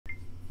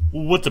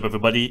What's up,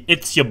 everybody?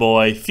 It's your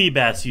boy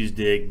Feebass Use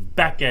Dig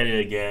back at it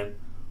again,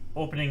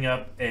 opening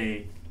up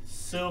a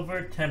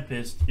Silver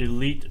Tempest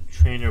Elite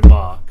Trainer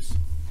box.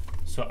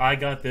 So I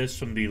got this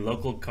from the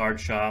local card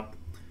shop.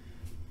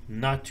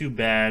 Not too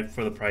bad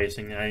for the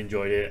pricing. I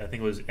enjoyed it. I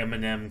think it was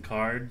M&M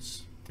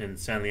Cards in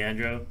San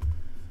Leandro.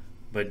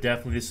 But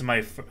definitely, this is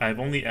my. I've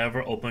only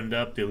ever opened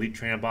up the Elite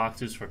Trainer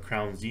boxes for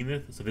Crown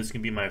Zenith, so this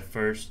can be my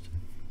first,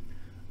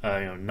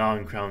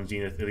 non-Crown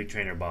Zenith Elite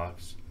Trainer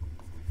box.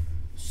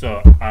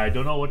 So I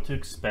don't know what to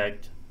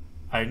expect.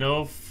 I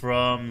know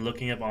from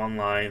looking up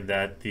online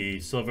that the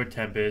Silver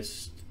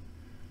Tempest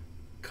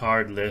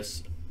card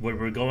list, what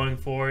we're going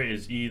for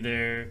is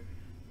either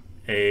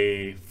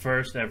a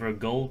first ever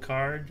gold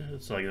card,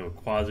 so like a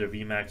Quasar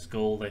VMAX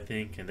Gold, I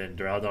think, and then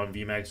Duraldon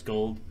VMAX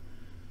Gold,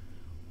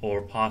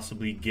 or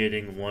possibly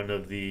getting one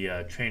of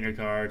the trainer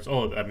cards.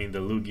 Oh, I mean the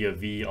Lugia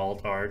V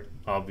alt art,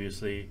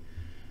 obviously.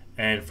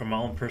 And for my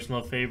own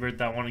personal favorite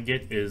that I want to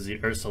get is the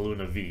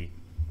Ursaluna V,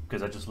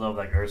 because I just love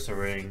like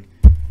Ursaring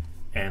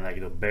and like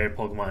the bear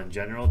Pokemon in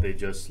general. They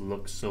just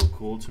look so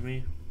cool to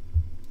me.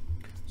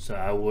 So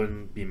I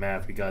wouldn't be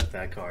mad if we got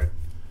that card.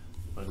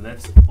 But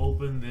let's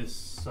open this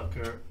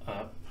sucker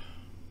up.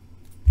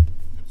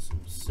 Some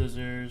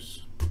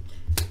scissors.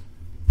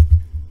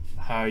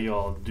 How are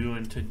y'all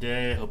doing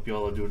today? Hope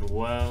y'all are doing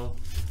well.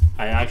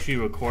 I actually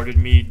recorded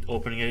me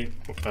opening it,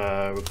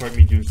 recorded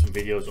me doing some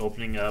videos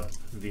opening up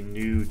the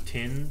new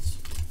tins,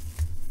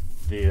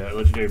 the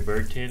legendary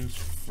bird tins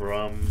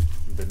from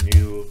the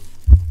new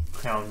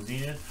Crown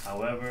Zenith.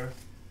 However,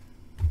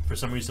 for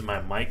some reason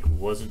my mic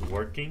wasn't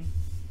working,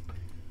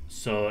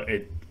 so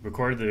it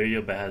recorded the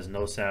video but has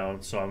no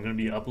sound. So I'm going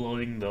to be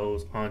uploading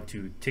those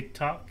onto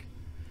TikTok,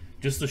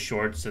 just the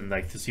shorts, and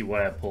like to see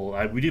what I pull.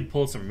 We did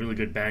pull some really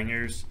good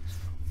bangers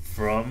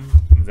from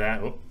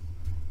that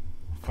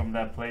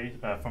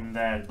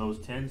those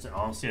tins, and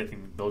honestly I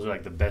think those are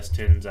like the best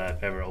tins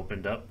I've ever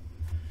opened up.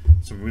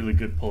 Some really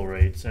good pull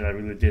rates, and I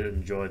really did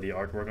enjoy the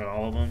artwork on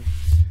all of them.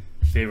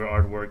 Favorite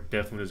artwork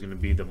definitely is going to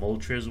be the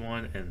Moltres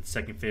one, and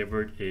second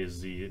favorite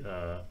is the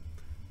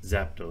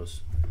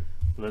Zapdos.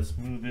 Let's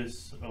move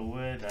this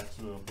away. That's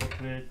a little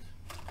booklet.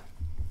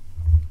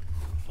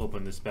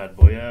 Open this bad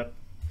boy up,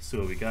 see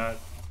what we got.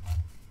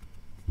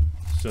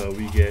 So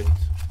we get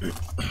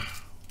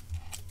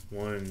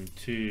 1,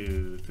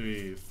 2,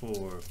 3,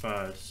 4,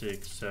 5,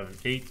 6, 7,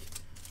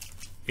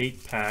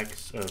 8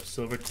 packs of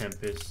Silver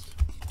Tempest.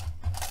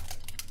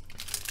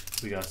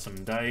 We got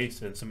some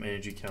dice and some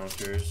energy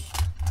counters.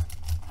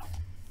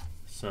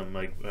 Some,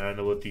 like, I don't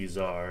know what these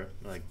are,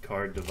 like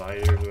card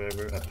dividers or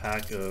whatever. A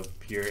pack of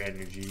pure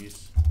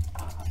energies.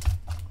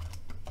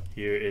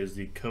 Here is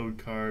the code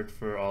card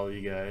for all of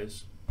you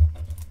guys.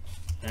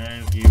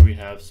 And here we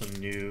have some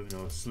new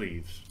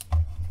sleeves.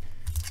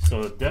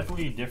 So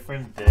definitely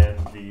different than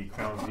the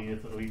Crown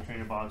Zenith Elite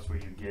Trainer box, where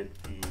you get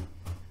the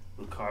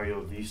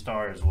Lucario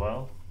V-Star as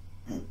well.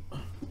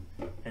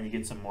 And you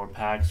get some more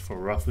packs for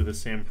roughly the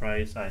same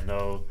price. I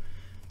know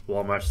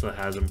Walmart still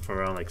has them for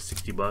around like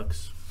 60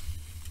 bucks.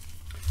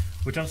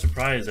 Which I'm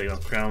surprised that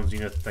Crown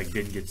Zenith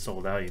didn't get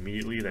sold out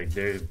immediately. Like,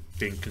 they've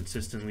been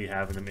consistently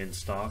having them in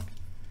stock.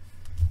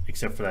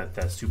 Except for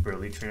that Super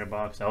Elite Trainer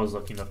box. I was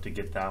lucky enough to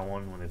get that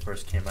one when it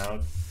first came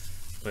out.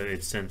 But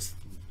it's since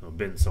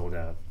been sold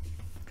out.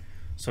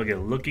 So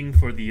again, looking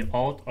for the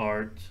alt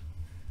art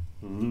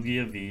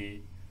Lugia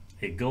V,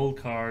 a gold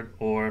card,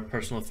 or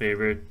personal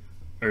favorite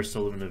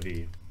Ursaluna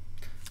V.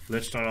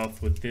 Let's start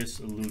off with this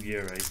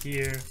Lugia right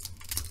here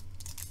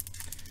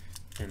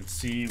and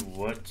see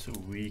what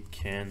we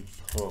can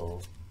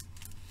pull.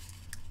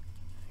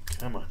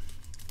 Come on.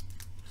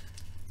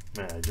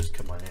 Man, I just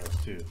cut my nails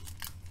too.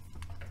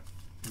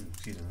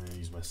 Excuse me, I'm gonna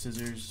use my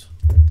scissors.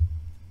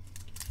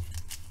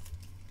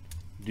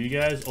 Do you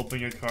guys open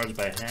your cards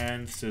by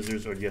hand,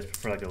 scissors, or do you guys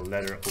prefer like a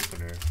letter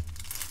opener?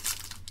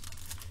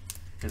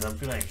 Because I'm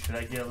feeling like, should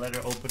I get a letter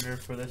opener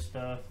for this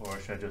stuff, or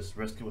should I just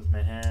risk it with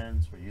my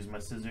hands, or use my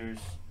scissors?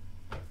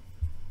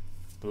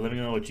 But let me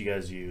know what you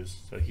guys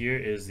use. So here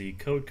is the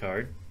code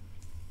card.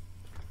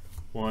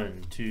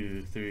 1,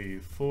 2, 3,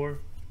 4.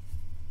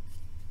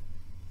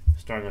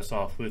 Starting us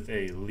off with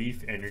a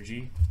Leaf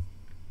Energy.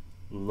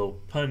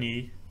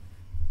 Lopunny,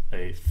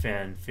 a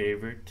fan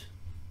favorite.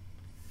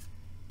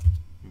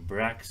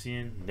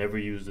 Braxian, never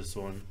used this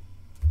one.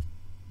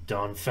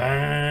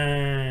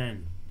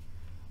 Donphan,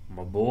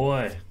 my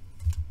boy.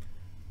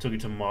 Took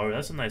it tomorrow.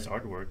 That's a nice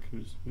artwork.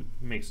 Who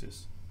makes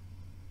this?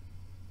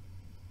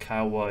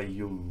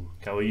 Kawayu,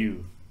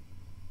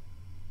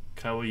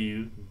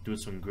 doing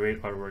some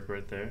great artwork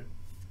right there.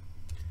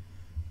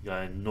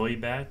 Got a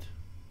Noibat,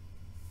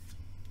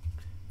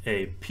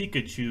 a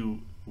Pikachu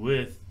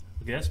with,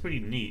 okay, that's pretty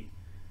neat.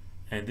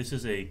 And this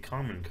is a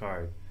common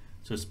card.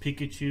 So it's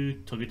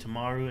Pikachu,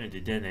 Togedemaru, and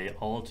Dedenne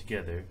all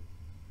together.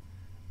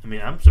 I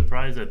mean, I'm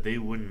surprised that they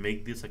wouldn't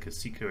make this like a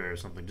secret rare or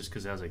something, just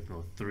because it has like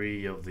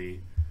 3 of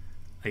the,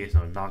 I guess,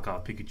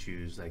 knockoff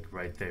Pikachus like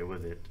right there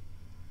with it.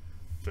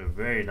 But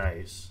very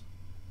nice.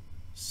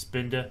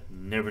 Spinda,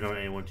 never known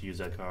anyone to use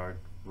that card.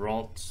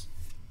 Ralts,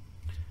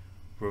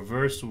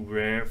 reverse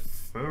rare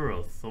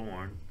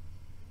Thorn.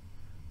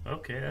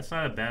 Okay, that's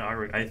not a bad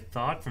artwork. I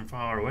thought from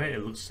far away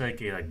it looks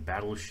like a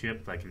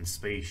battleship like in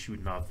space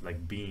shooting off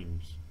like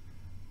beams.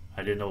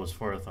 I didn't know it was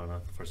Thorn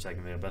for a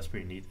second there, but that's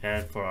pretty neat.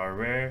 And for our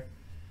rare,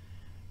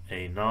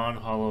 a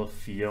non-holo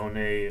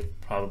Fione,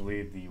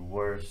 probably the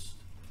worst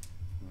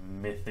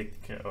mythic,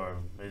 or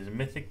is it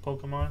mythic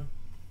Pokemon?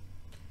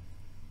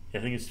 I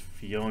think it's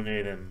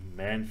Fione then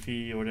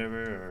Manphy or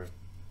whatever. Or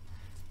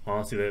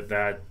honestly,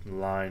 that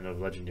line of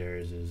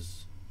legendaries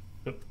is,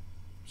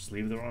 just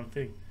leave the wrong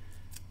thing.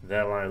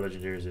 That line of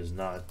legendaries is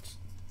not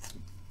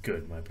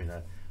good in my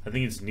opinion. I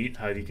think it's neat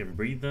how you can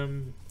breed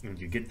them and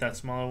you get that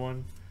smaller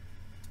one,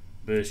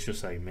 but it's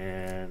just like,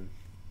 man,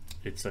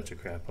 it's such a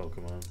crap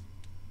Pokemon.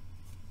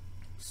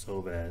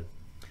 So bad.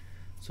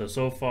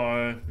 So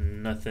far,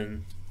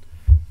 nothing.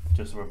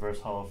 Just a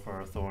reverse holo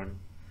for Thorn.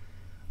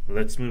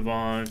 Let's move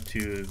on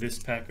to this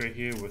pack right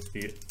here with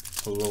the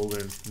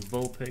Alolan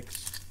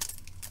Vulpix.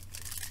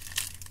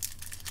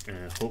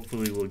 And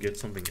hopefully we'll get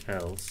something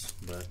else.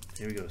 But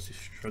here we go. She's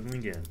struggling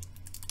again.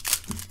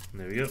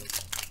 There we go.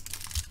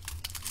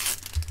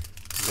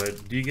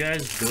 But do you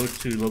guys go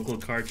to local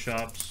card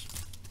shops,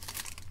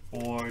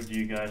 or do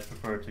you guys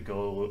prefer to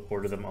go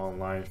order them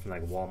online from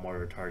like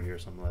Walmart or Target or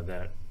something like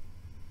that?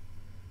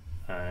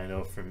 I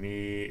know for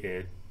me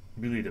it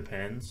really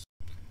depends.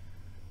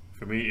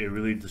 For me, it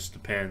really just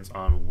depends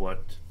on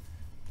what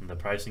the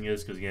pricing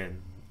is, because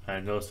again, I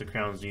noticed the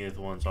Crown Zenith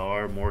ones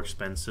are more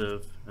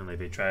expensive, and like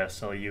they try to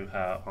sell you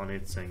on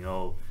it saying,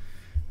 oh,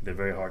 they're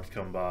very hard to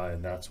come by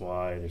and that's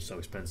why they're so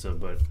expensive.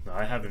 But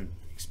I haven't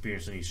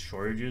experienced any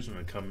shortages when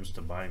it comes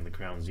to buying the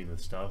Crown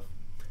Zenith stuff.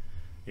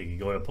 You can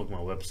go to a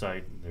Pokemon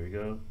website, there you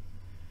go,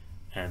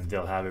 and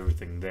they'll have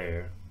everything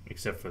there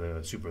except for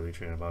the Super Elite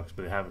Trainer box,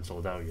 but they haven't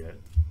sold out yet.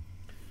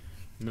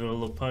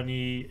 Little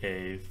Lopunny,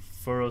 a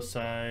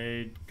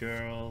Furrowside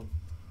Girl,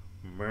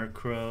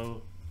 Murkrow,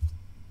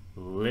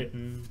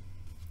 Litten,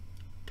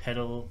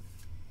 Petal,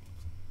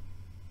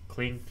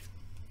 Clink,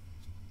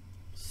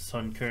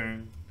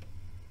 Sunkern.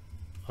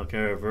 Okay,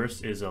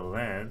 reverse is a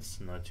Lance,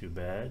 not too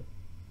bad.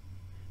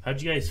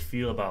 How'd you guys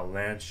feel about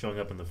Lance showing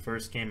up in the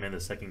first game and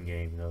the second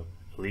game,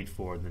 Elite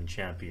Four and then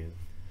Champion?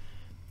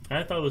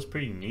 I thought it was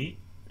pretty neat.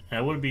 I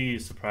wouldn't be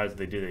surprised if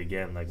they did it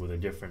again, like with a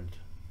different.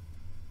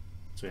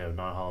 So we have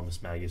non-holo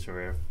Mismagius or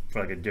rare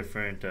for like a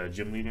different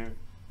gym leader.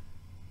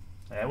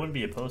 I wouldn't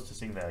be opposed to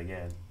seeing that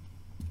again.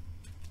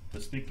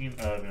 But speaking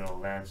of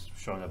Lance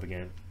showing up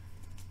again,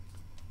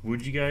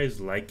 would you guys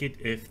like it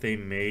if they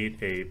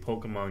made a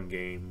Pokemon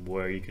game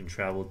where you can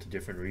travel to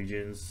different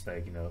regions,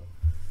 like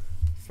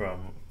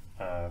from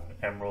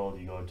Emerald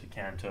you go to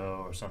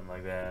Kanto or something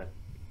like that?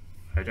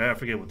 I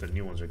forget what the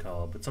new ones are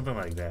called, but something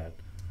like that.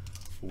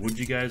 Would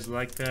you guys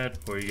like that,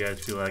 or you guys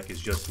feel like it's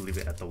just to leave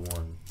it at the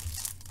one?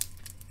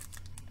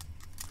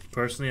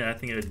 Personally, I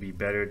think it would be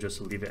better just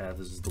to leave it as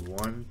this is the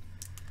one,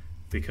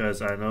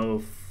 because I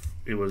know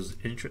it was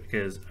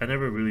because I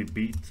never really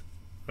beat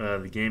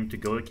the game to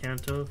go to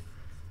Kanto,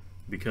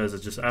 because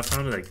it's just I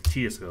found it like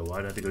tedious. Why do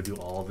I have to go do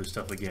all this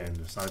stuff again?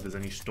 It's not like there's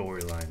any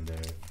storyline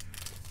there,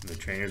 and the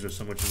trainers are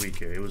so much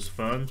weaker. It was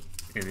fun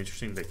and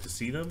interesting to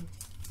see them,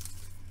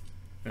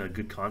 and a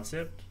good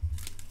concept,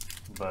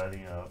 but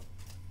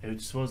it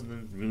just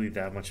wasn't really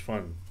that much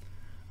fun.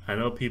 I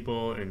know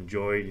people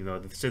enjoyed,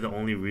 they say the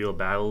only real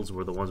battles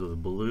were the ones with the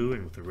blue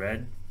and with the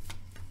red.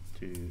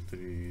 2,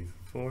 3,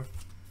 4.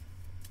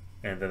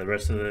 And then the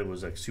rest of it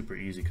was like super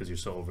easy because you're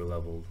so over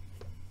leveled.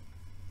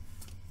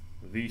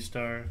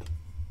 V-Star,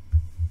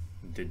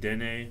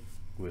 Dedenne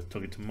with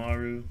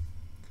Togedemaru,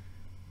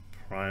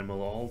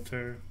 Primal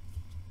Altar,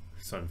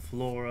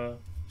 Sunflora,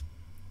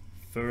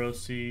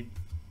 Furrowseed,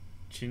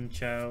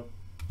 Chinchou,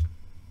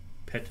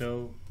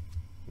 Petal,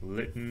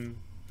 Litten,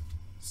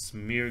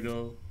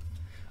 Smeargle.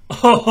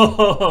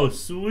 Oh,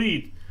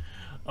 sweet!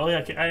 Oh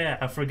yeah,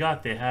 I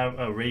forgot they have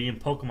a Radiant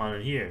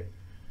Pokemon in here.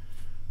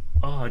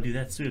 Oh, dude,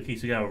 that's sweet. Okay,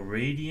 so we got a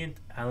Radiant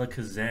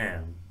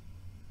Alakazam.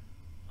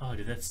 Oh,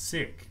 dude, that's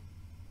sick.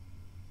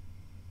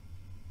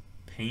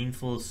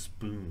 Painful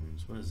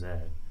Spoons. What is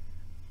that?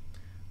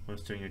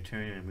 Once during your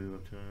turn, and move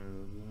up to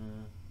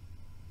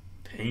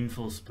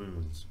Painful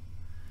Spoons.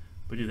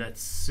 But dude,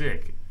 that's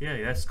sick.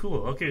 Yeah, that's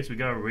cool. Okay, so we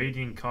got a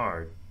Radiant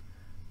card.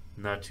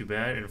 Not too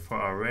bad. And for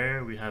our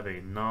rare, we have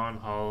a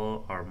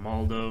non-holo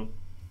Armaldo.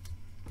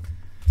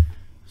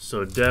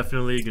 So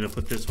definitely gonna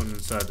put this one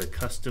inside the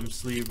custom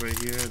sleeve right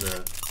here,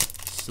 the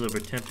Silver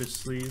Tempest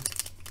sleeve,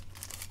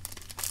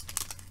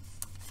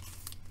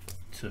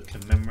 to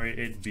commemorate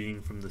it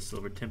being from the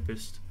Silver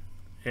Tempest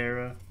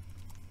era.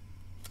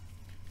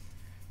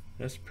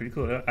 That's pretty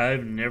cool.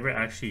 I've never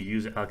actually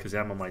used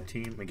Alakazam on my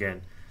team.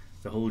 Again,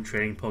 the whole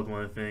trading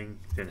Pokemon thing,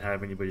 didn't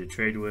have anybody to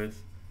trade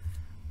with.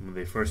 When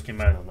they first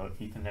came out, no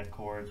Ethernet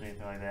cords or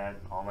anything like that.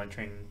 Online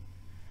training,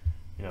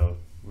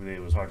 really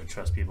it was hard to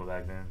trust people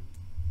back then.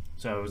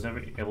 So I was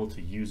never able to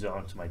use it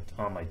on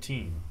my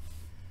team,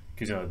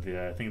 because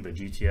I think the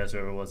GTS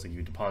or was like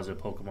you deposit a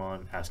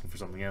Pokemon asking for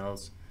something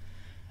else,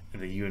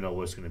 and then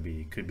what it's going to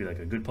be. It could be like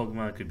a good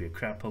Pokemon, it could be a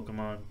crap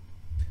Pokemon.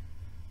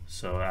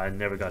 so I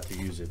never got to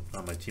use it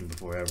on my team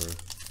before ever.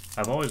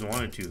 I've always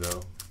wanted to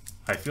though.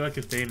 I feel like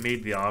if they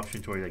made the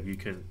option to where like you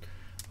can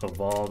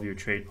evolve your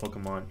trade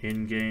Pokemon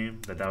in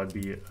game, that would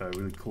be a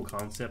really cool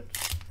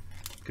concept.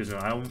 Because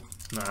I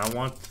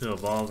want to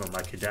evolve on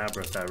my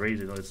Kadabra. If I raise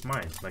it, it's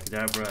mine. My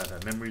Kadabra, I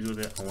have memories with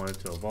it. I want it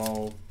to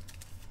evolve.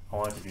 I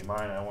want it to be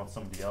mine. I want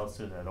somebody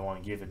else's. I don't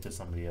want to give it to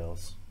somebody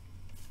else.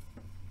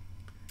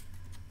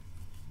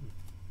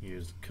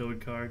 Here's the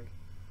code card.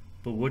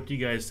 But what do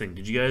you guys think?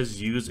 Did you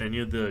guys use any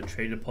of the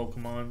traded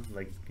Pokemon?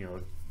 Like, you know,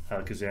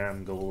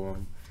 Alakazam,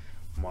 Golem,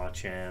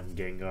 Machamp,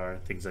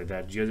 Gengar, things like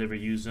that. Did you guys ever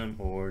use them?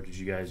 Or did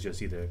you guys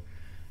just either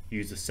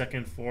use the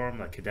second form,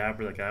 like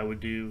Kadabra, like I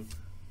would do,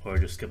 or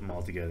just skip them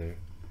all together?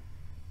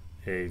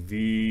 A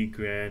V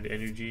Grand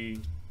Energy,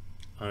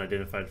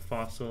 Unidentified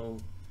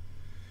Fossil,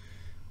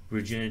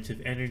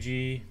 Regenerative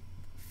Energy,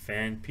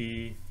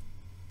 Fanpy,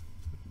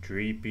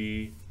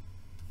 Dreepy,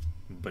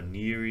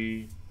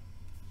 Baniri,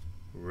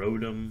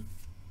 Rotom,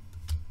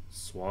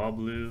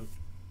 Swablu,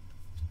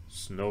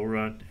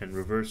 Snorunt, and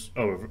reverse.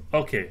 Oh,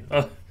 okay.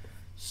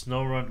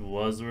 Snorunt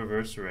was the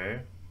reverse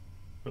rare.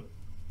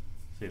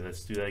 See,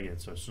 let's do that again.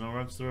 So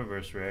Snorunt's the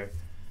reverse rare,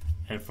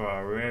 and for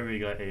our rare, we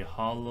got a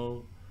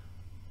Hollow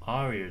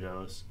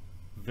Ariados.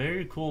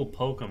 Very cool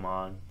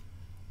Pokemon,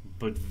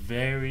 but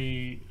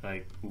very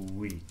like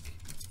weak.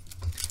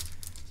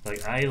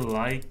 Like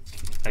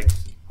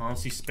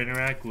honestly,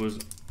 Spinarak was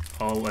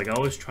I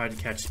always tried to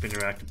catch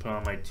Spinarak to put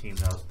on my team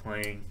that I was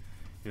playing,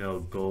 you know,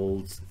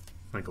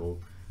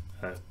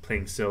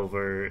 playing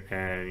silver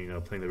and, you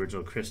know, playing the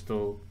original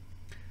crystal.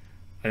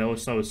 I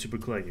always thought it was super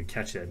cool. Like you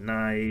catch it at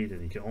night,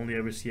 and you can only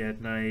ever see it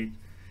at night.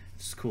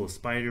 It's a cool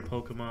spider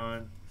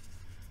Pokemon,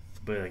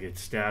 but like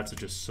its stats are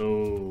just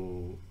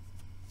so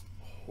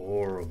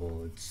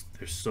horrible.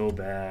 They're so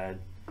bad,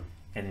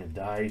 and it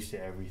dies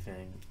to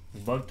everything.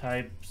 Bug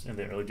types in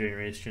the early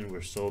generation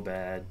were so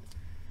bad.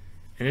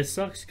 And it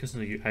sucks because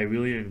I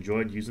really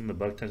enjoyed using the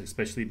bug types,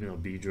 especially, you know,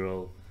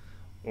 Beedrill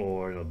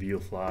or, you know,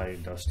 Beofly,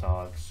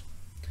 Dustox,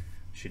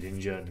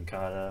 Shedinja, and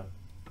Nakata.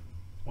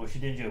 Well,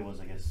 Shedinja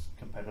was, I guess,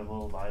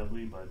 compatible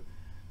viably, but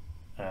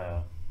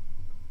I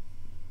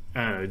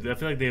don't know. I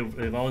feel like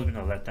they've always been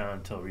a letdown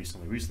until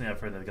recently. Recently, I've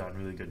heard they've gotten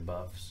really good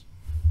buffs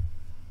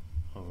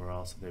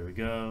overall. So there we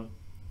go.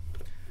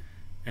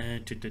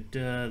 And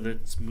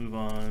let's move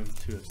on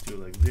to, let's do it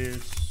like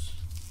this.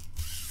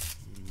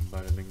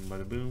 Bada bing,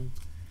 bada boom.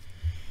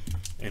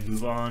 And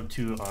move on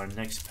to our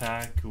next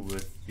pack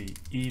with the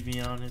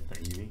Eevee on it. Not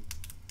Eevee,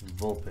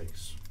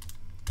 Vulpix.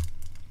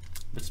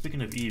 But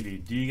speaking of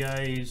Eevee, do you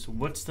guys,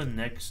 what's the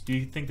next, do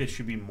you think there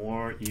should be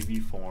more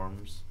Eevee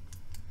forms?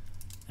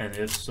 And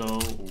if so,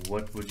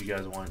 what would you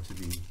guys want it to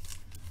be?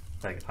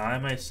 Like, I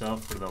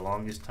myself, for the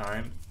longest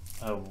time,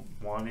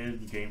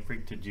 wanted Game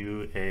Freak to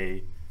do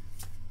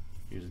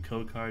here's a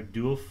code card,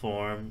 do a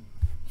form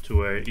to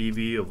where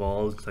Eevee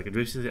evolves like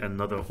basically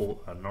another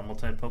normal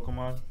type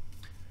Pokemon.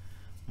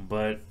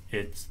 But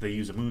they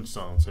use a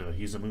Moonstone, so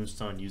use a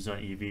Moonstone, use it on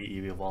Eevee,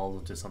 Eevee evolves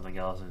into something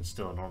else, and it's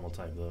still a normal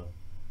type though.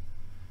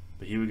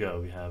 But here we go,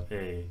 we have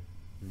a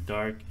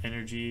Dark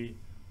Energy,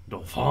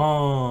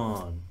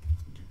 Dauphin,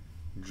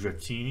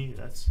 Dratini,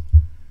 that's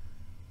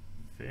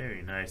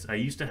very nice. I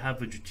used to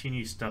have a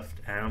Dratini stuffed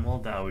animal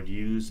that I would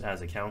use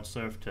as a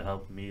counselor to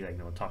help me, like, you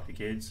know, talk to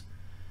kids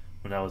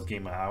when I was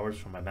getting my hours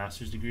for my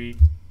master's degree.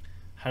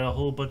 Had a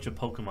whole bunch of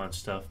Pokemon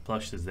stuff,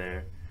 plushes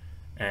there,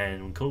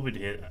 and when COVID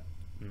hit,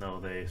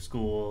 the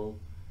school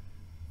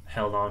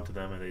held on to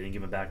them and they didn't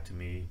give them back to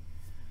me.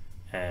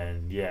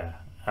 And yeah,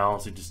 I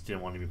honestly just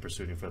didn't want to be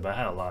pursuing for it. But I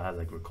had a lot. I had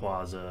like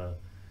Rayquaza,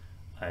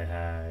 I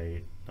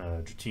had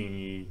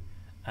Dratini,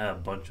 I had a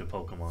bunch of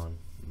Pokemon.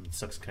 It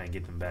sucks kind of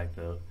get them back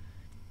though.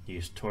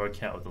 Use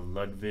Torracat with a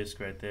Ludvisk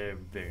right there,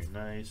 very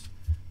nice.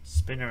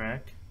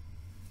 Spinarak,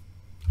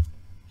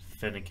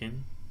 Fennekin.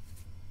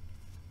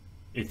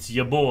 It's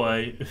your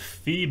boy,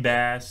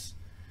 Feebas,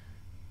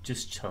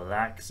 just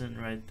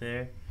chillaxing right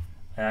there.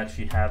 I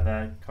actually have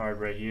that card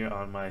right here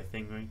on my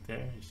thing right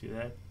there. You see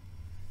that?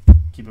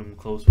 Keep him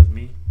close with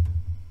me.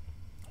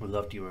 Would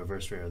love to do a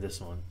reverse rare of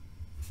this one.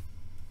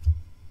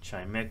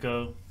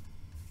 Chimecho,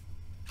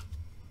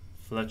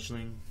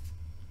 Fletchling,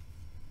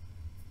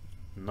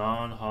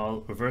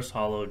 reverse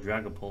hollow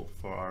Dragapult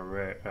for our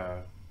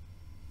rare,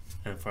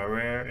 and for our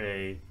rare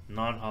a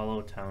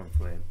non-hollow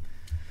Talonflame.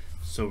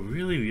 So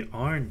really, we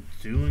aren't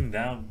doing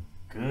that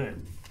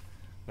good.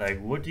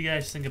 Like, what do you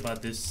guys think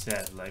about this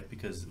set? Like,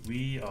 because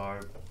we are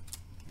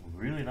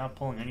really not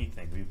pulling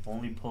anything. We've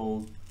only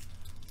pulled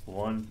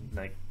one,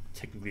 like,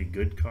 technically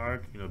good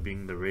card, you know,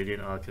 being the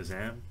Radiant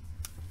Alakazam.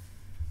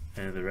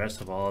 And the rest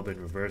have all been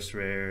reverse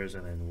rares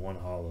and then one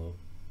hollow.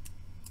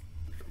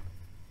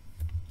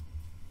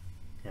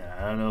 Yeah,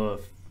 I don't know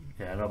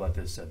about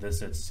this set. This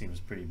set seems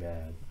pretty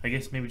bad. I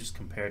guess maybe just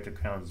compared to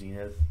Crown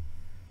Zenith,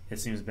 it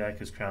seems bad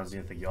because Crown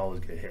Zenith, like, you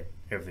always get a hit.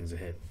 Everything's a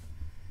hit.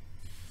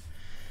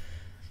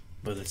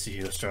 But let's see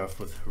here. Let's start off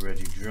with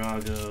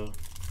Regidrago.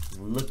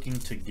 Looking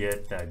to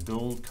get that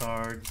gold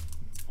card,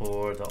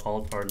 or the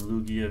Altar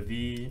Lugia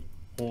V,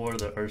 or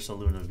the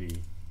Ursaluna V.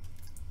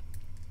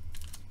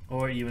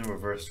 or even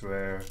reverse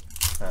rare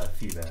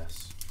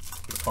Feebas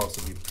would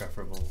also be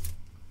preferable.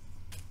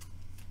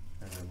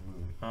 And then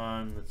moving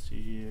on, let's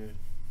see here.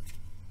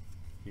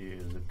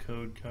 Here's the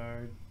code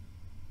card.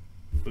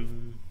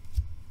 Boom.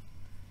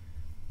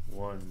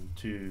 1,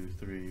 2,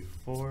 3,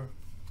 4.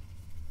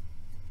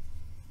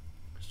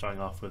 Starting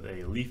off with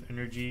a Leaf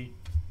Energy,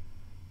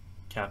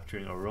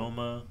 capturing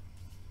Aroma,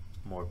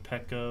 more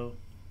Peko,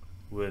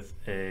 with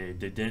a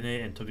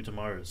Dedenne and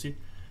Togedemaru. See,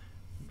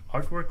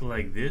 artwork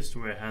like this,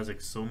 where it has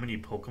like so many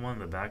Pokemon in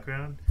the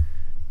background,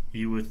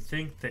 you would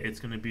think that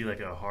it's gonna be like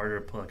a harder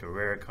pull, like a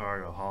rare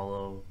card, a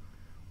holo,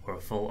 or a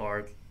full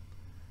art.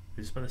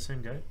 Is this by the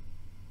same guy?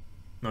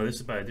 No, this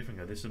is by a different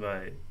guy. This is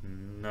by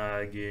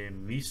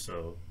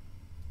Nagemiso.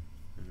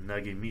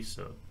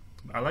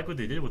 I like what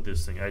they did with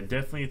this thing. I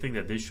definitely think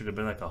that this should have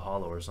been like a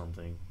holo or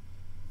something.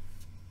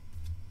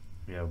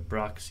 We have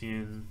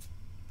Broxian,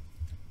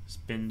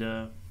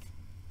 Spinda,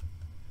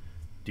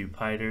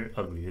 Dewpider.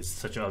 Ugly. It's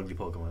such an ugly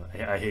Pokemon.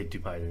 I hate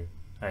Dewpider.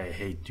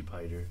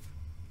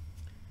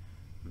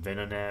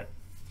 Venonat,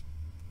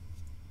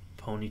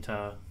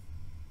 Ponyta.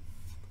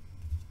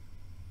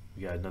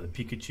 We got another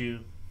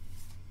Pikachu.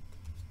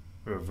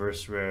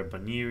 Reverse rare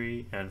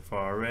Baniri, and for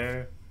our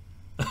rare.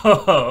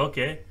 Oh,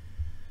 okay.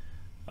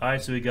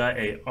 Alright, so we got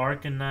a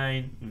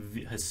Arcanine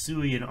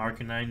Hisuian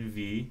Arcanine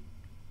V.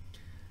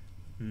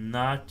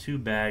 Not too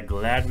bad.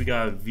 Glad we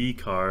got a V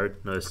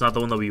card. No, it's not the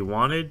one that we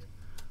wanted,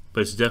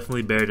 but it's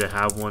definitely better to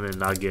have one and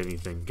not get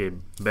anything. Okay,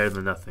 better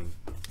than nothing.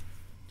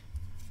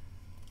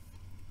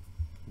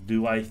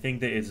 Do I think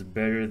that it's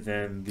better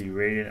than the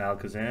Radiant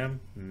Alakazam?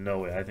 No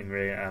way. I think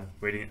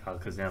Radiant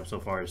Alakazam so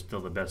far is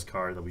still the best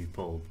card that we've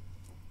pulled.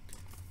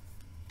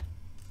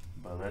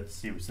 But let's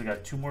see. We still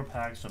got 2 more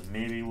packs, so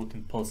maybe we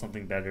can pull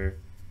something better.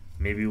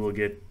 Maybe we'll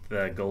get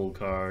the gold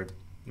card,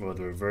 or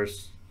the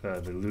reverse,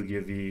 the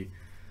Lugia V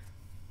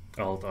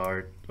alt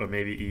art, or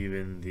maybe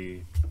even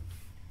the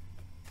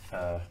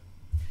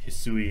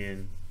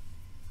Hisuian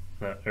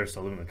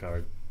Ursaluna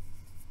card.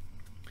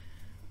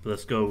 But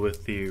let's go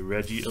with the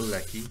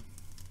Regieleki.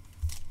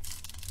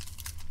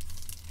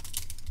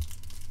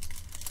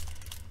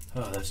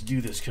 Oh, let's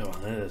do this. Come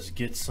on, let us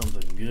get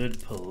something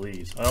good,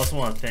 please. I also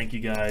want to thank you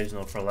guys,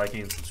 for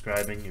liking and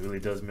subscribing. It really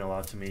does mean a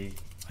lot to me.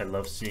 I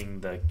love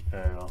seeing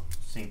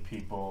seeing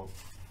people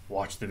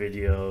watch the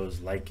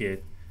videos, like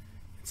it,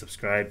 and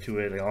subscribe to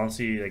it. Like,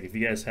 honestly, like, if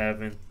you guys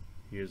haven't,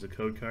 here's the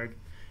code card.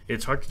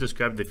 It's hard to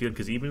describe the feeling,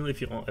 because even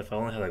if I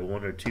only have like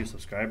 1 or 2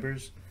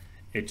 subscribers,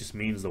 it just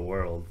means the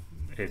world.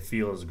 It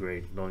feels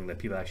great knowing that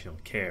people actually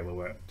don't care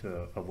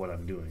of what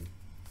I'm doing.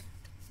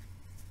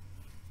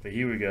 But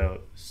here we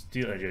go.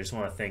 Steel Energy. I just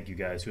want to thank you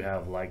guys who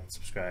have liked,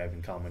 subscribed,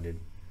 and commented.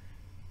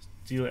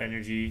 Steel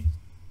Energy,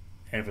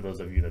 and for those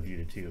of you that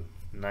viewed it too.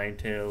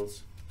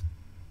 Ninetales,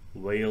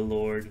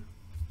 Wailord,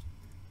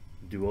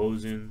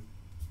 Duozen,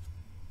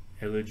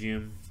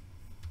 Elogium,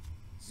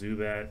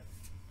 Zubat,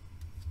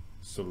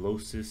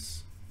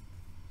 Solosis,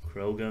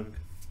 Krogunk,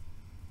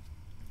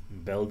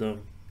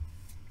 Beldum,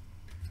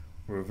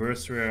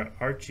 reverse rare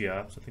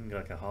Archeops. I think we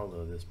got like a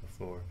holo of this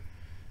before.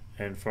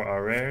 And for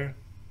our rare,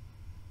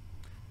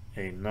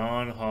 a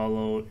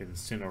non-holo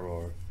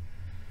Incineroar.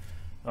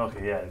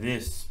 Okay, yeah,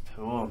 this.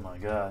 Oh my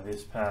God,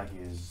 this pack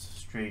is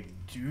straight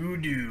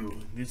doo-doo.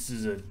 This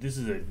is a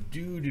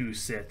doo-doo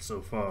set so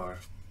far.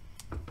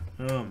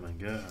 Oh my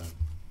God,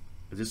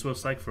 is this what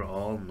it's like for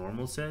all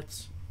normal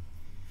sets?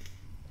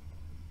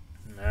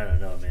 I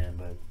don't know, man,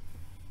 but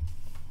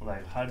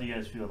like, how do you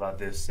guys feel about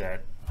this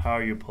set? How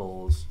are your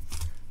pulls?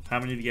 How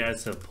many of you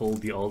guys have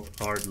pulled the alt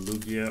art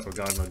Lugia or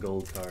gotten a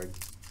gold card?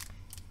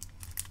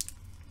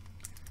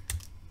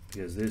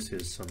 Because this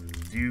is some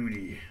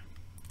duty.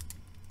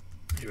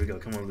 Here we go.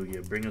 Come on,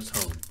 Lugia. Bring us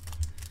home.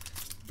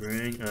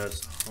 Bring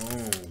us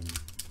home.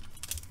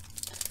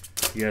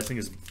 You guys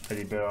think I'd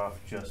be better off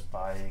just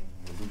buying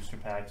the booster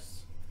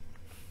packs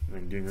and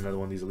then doing another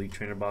one of these Elite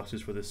Trainer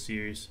boxes for this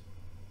series?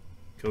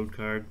 Code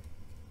card.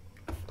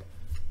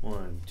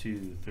 1,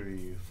 2,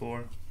 3,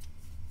 4.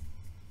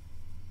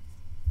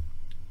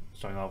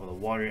 Starting off with a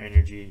Water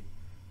Energy.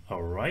 A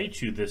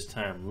Raichu this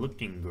time.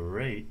 Looking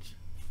great.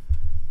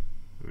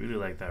 Really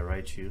like that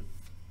Raichu.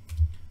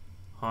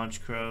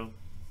 Honchkrow,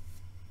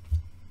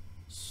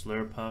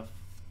 Slurpuff,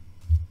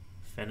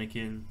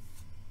 Fennekin,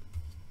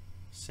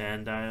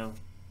 Sandile,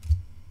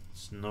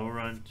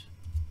 Snorunt,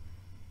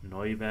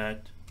 Noibat.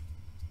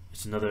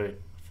 It's another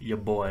your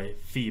boy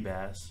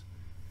Feebas.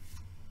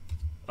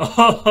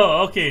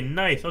 Oh, okay,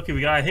 nice. Okay,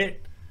 we got a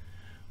hit.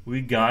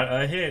 We got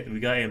a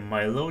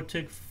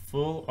Milotic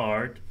full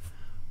art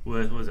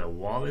with, what was that,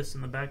 Wallace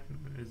in the back?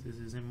 Is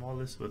his name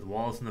Wallace? With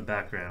Wallace in the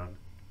background.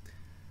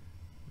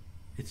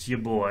 It's your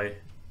boy.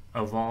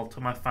 Evolved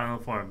to my final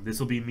form. This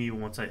will be me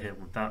once I hit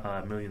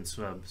 1,000,000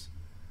 subs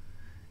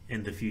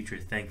in the future,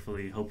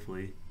 thankfully,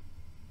 hopefully.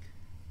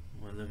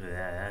 Well, look at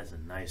that. That's a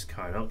nice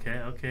card. Okay,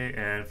 okay.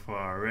 And for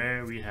our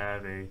rare, we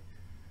have a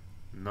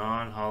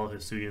non-holo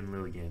Hisuian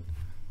Lilligant.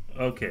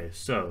 Okay,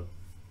 so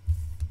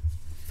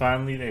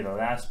finally, the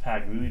last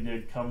pack really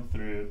did come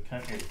through.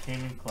 It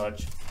came in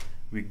clutch.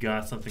 we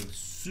got something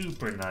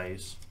super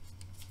nice.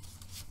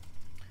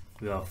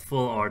 We got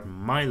full art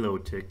Milo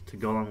tick to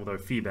go along with our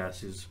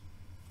Feebasses.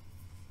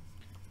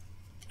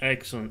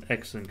 Excellent,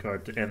 excellent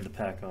card to end the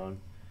pack on.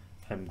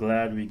 I'm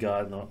glad we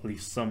got at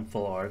least some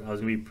full art. I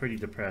was going to be pretty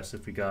depressed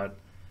if we got,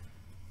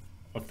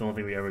 if the only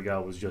thing we ever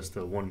got was just a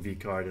 1V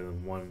card and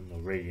then one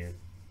Radiant.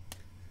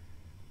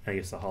 I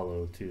guess the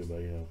holo too,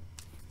 but you know,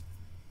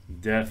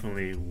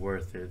 definitely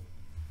worth it.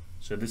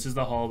 So this is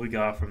the haul we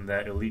got from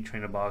that Elite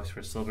Trainer box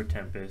for Silver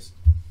Tempest.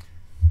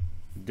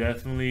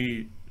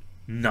 Definitely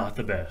not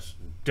the best.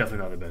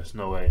 Definitely not the best.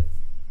 No way.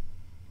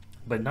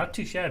 But not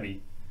too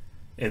shabby.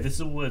 If this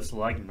is what it's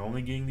like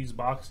normally getting these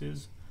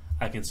boxes,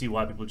 I can see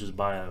why people just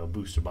buy a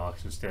booster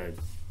box instead.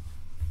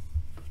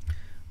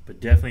 But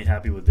definitely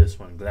happy with this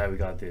one. Glad we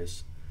got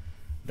this.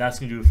 That's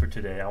going to do it for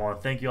today. I want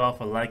to thank you all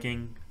for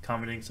liking,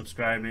 commenting,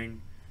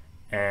 subscribing,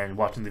 and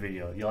watching the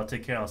video. Y'all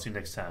take care. I'll see you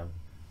next time.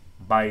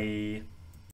 Bye.